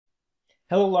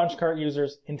Hello Launchcart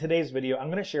users. In today's video,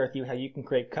 I'm going to share with you how you can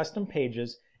create custom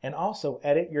pages and also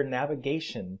edit your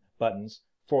navigation buttons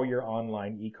for your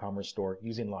online e-commerce store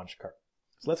using Launchcart.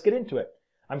 So let's get into it.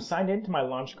 I'm signed into my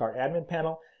Launchcart admin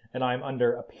panel and I'm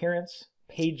under Appearance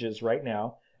Pages right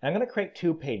now. I'm going to create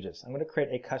two pages. I'm going to create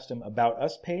a custom About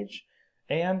Us page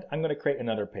and I'm going to create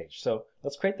another page. So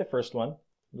let's create the first one.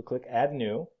 We'll click Add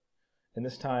New, and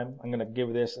this time I'm going to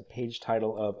give this a page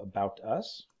title of About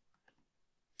Us.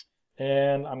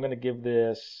 And I'm going to give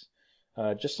this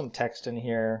just some text in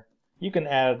here. You can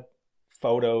add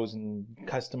photos and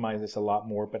customize this a lot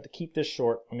more, but to keep this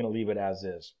short, I'm going to leave it as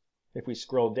is. If we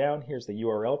scroll down, here's the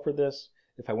URL for this.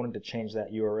 If I wanted to change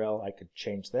that URL, I could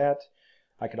change that.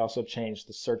 I could also change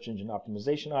the search engine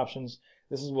optimization options.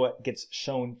 This is what gets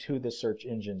shown to the search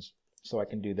engines, so I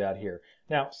can do that here.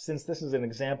 Now, since this is an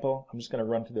example, I'm just going to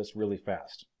run through this really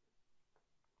fast.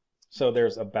 So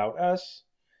there's About Us.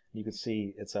 You can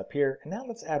see it's up here. And now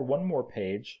let's add one more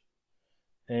page,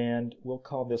 and we'll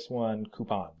call this one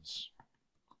Coupons.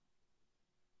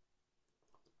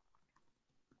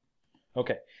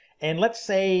 Okay, and let's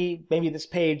say maybe this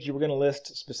page you were going to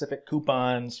list specific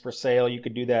coupons for sale. You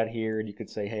could do that here, and you could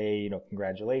say, hey,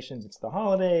 congratulations, it's the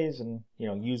holidays, and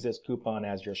use this coupon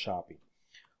as you're shopping.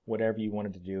 Whatever you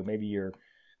wanted to do. Maybe you're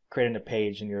creating a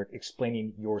page and you're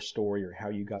explaining your story or how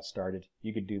you got started.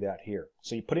 You could do that here.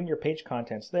 So you put in your page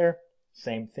contents there.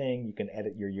 Same thing. You can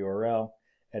edit your URL,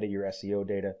 edit your SEO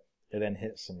data, and then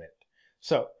hit submit.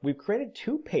 So we've created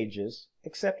two pages,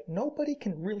 except nobody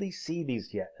can really see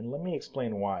these yet. And let me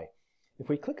explain why. If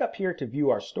we click up here to view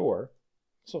our store,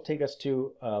 this will take us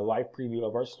to a live preview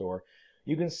of our store.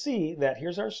 You can see that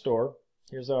here's our store.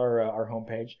 Here's our home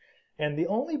page. And the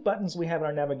only buttons we have in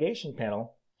our navigation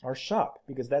panel are shop,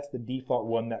 because that's the default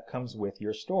one that comes with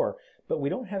your store. But we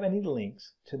don't have any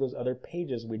links to those other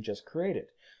pages we just created.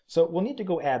 So we'll need to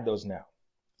go add those now.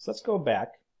 So let's go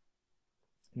back.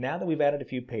 Now that we've added a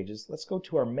few pages, let's go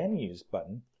to our menus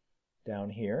button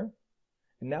down here.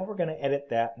 And now we're going to edit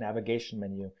that navigation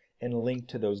menu and link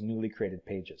to those newly created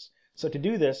pages. So to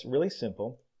do this, really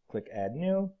simple, click Add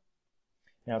New.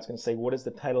 Now it's going to say, what is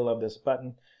the title of this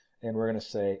button? And we're going to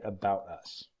say About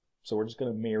Us. So we're just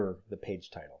going to mirror the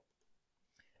page title.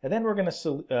 And then we're going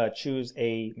to choose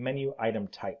a menu item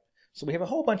type. So we have a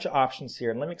whole bunch of options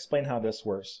here, and let me explain how this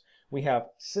works. We have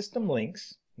system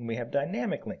links, and we have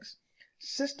dynamic links.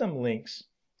 System links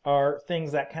are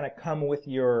things that kind of come with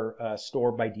your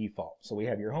store by default. So we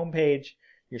have your home page,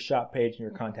 your shop page, and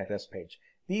your Contact Us page.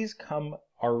 These come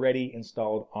already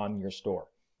installed on your store.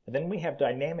 And then we have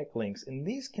dynamic links, and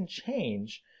these can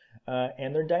change,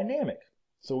 and they're dynamic.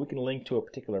 So we can link to a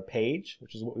particular page,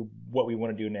 which is what we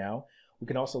want to do now. We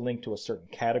can also link to a certain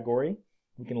category.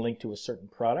 We can link to a certain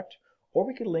product, or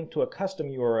we could link to a custom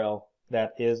URL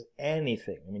that is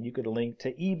anything. I mean, you could link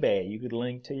to eBay, you could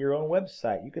link to your own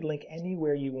website, you could link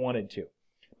anywhere you wanted to.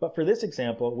 But for this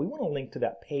example, we want to link to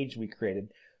that page we created.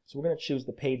 So we're going to choose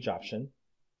the page option,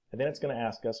 and then it's going to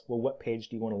ask us, well, what page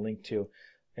do you want to link to?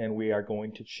 And we are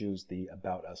going to choose the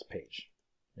About Us page.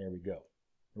 There we go.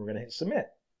 We're going to hit submit.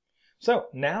 So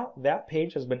now that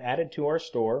page has been added to our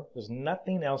store. There's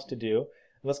nothing else to do.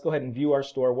 Let's go ahead and view our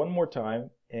store one more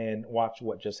time and watch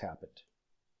what just happened.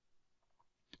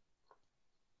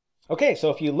 Okay, so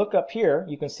if you look up here,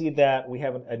 you can see that we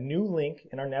have a new link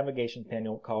in our navigation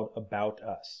panel called About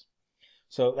Us.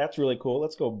 So that's really cool.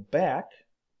 Let's go back,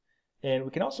 and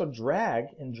we can also drag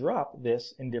and drop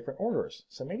this in different orders.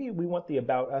 So maybe we want the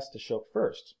About Us to show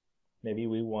first. Maybe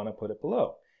we want to put it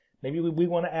below. Maybe we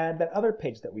want to add that other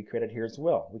page that we created here as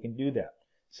well. We can do that.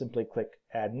 Simply click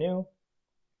Add New.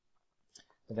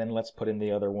 And then let's put in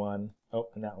the other one. Oh,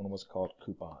 and that one was called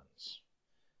Coupons.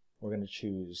 We're going to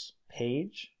choose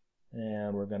Page.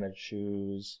 And we're going to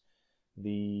choose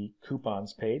the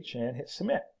Coupons page and hit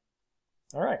Submit.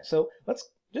 All right, so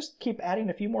let's just keep adding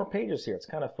a few more pages here. It's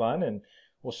kind of fun, and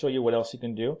we'll show you what else you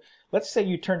can do. Let's say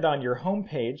you turned on your home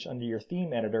page under your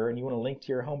theme editor and you want to link to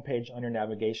your home page on your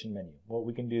navigation menu. Well,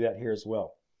 we can do that here as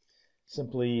well.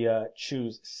 Simply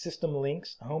choose System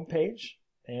Links home page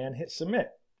and hit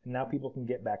Submit. And now people can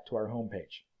get back to our home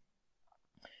page.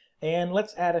 And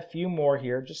let's add a few more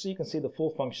here just so you can see the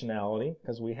full functionality,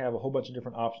 because we have a whole bunch of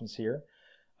different options here.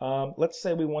 Let's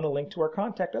say we want to link to our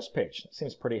Contact Us page. That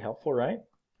seems pretty helpful, right?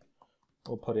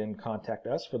 We'll put in Contact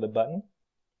Us for the button.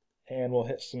 And we'll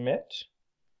hit Submit.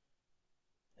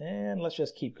 And let's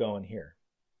just keep going here.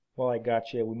 While I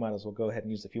got you, we might as well go ahead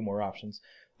and use a few more options.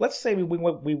 Let's say we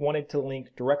wanted to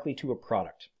link directly to a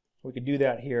product. We could do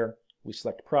that here. We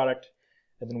select Product,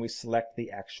 and then we select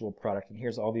the actual product. And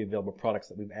here's all the available products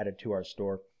that we've added to our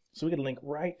store. So we could link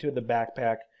right to the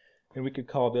backpack, and we could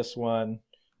call this one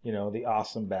the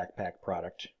awesome backpack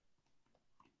product.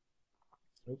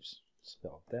 Oops,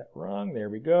 spelled that wrong. There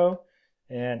we go.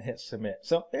 And hit submit.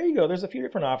 So there you go. There's a few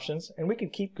different options, and we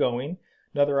could keep going.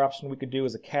 Another option we could do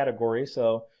is a category.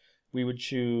 So we would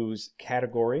choose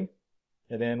category,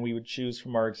 and then we would choose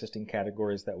from our existing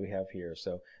categories that we have here.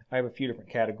 So I have a few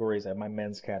different categories. I have my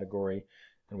men's category,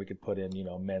 and we could put in,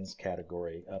 men's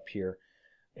category up here,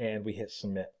 and we hit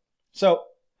submit. So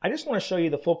I just want to show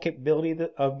you the full capability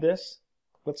of this.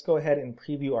 Let's go ahead and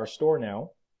preview our store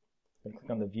now. And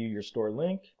click on the View Your Store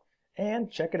link,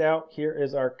 and check it out. Here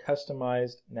is our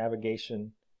customized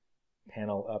navigation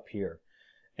panel up here.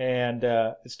 And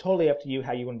it's totally up to you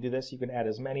how you want to do this. You can add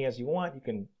as many as you want. You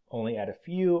can only add a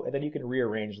few, and then you can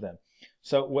rearrange them.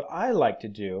 So what I like to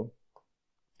do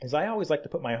is I always like to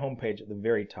put my home page at the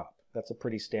very top. That's a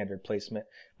pretty standard placement.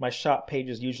 My shop page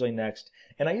is usually next,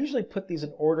 and I usually put these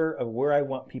in order of where I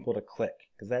want people to click,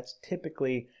 because that's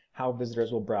typically how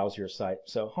visitors will browse your site.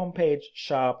 So home page,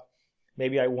 shop.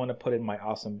 Maybe I want to put in my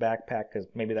awesome backpack because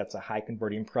maybe that's a high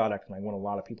converting product and I want a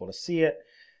lot of people to see it.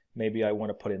 Maybe I want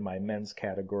to put in my men's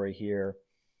category here.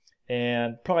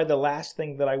 And probably the last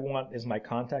thing that I want is my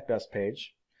contact us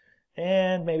page.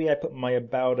 And maybe I put my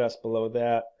about us below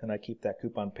that, and I keep that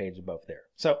coupon page above there.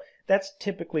 So that's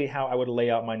typically how I would lay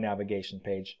out my navigation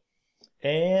page.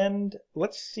 And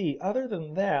let's see, other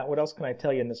than that, what else can I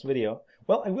tell you in this video?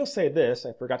 Well, I will say this,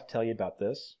 I forgot to tell you about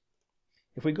this.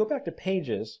 If we go back to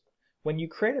pages, when you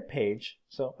create a page,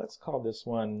 so let's call this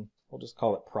one, we'll just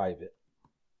call it private.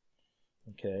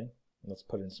 Okay, let's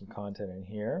put in some content in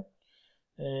here.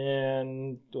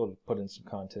 And we'll put in some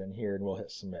content in here and we'll hit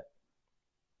submit.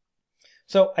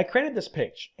 So I created this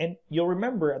page, and you'll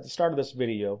remember at the start of this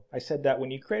video, I said that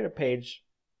when you create a page,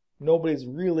 nobody's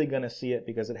really going to see it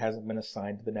because it hasn't been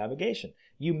assigned to the navigation.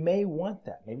 You may want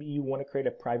that. Maybe you want to create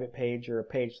a private page or a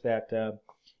page that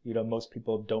most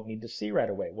people don't need to see right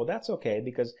away. Well, that's okay,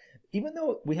 because even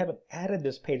though we haven't added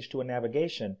this page to a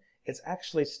navigation, it's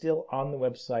actually still on the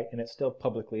website and it's still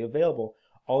publicly available.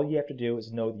 All you have to do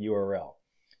is know the URL.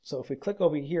 So if we click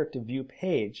over here to view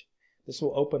page, this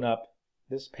will open up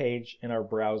this page in our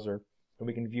browser, and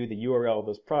we can view the URL of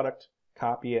this product,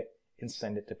 copy it, and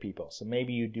send it to people. So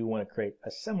maybe you do want to create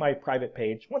a semi-private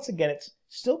page. Once again, it's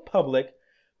still public,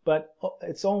 but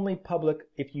it's only public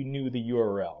if you knew the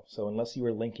URL. So unless you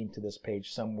were linking to this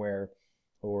page somewhere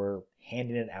or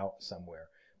handing it out somewhere,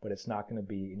 but it's not going to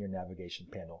be in your navigation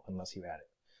panel unless you add it.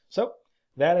 So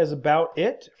that is about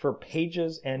it for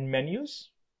pages and menus.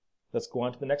 Let's go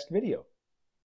on to the next video.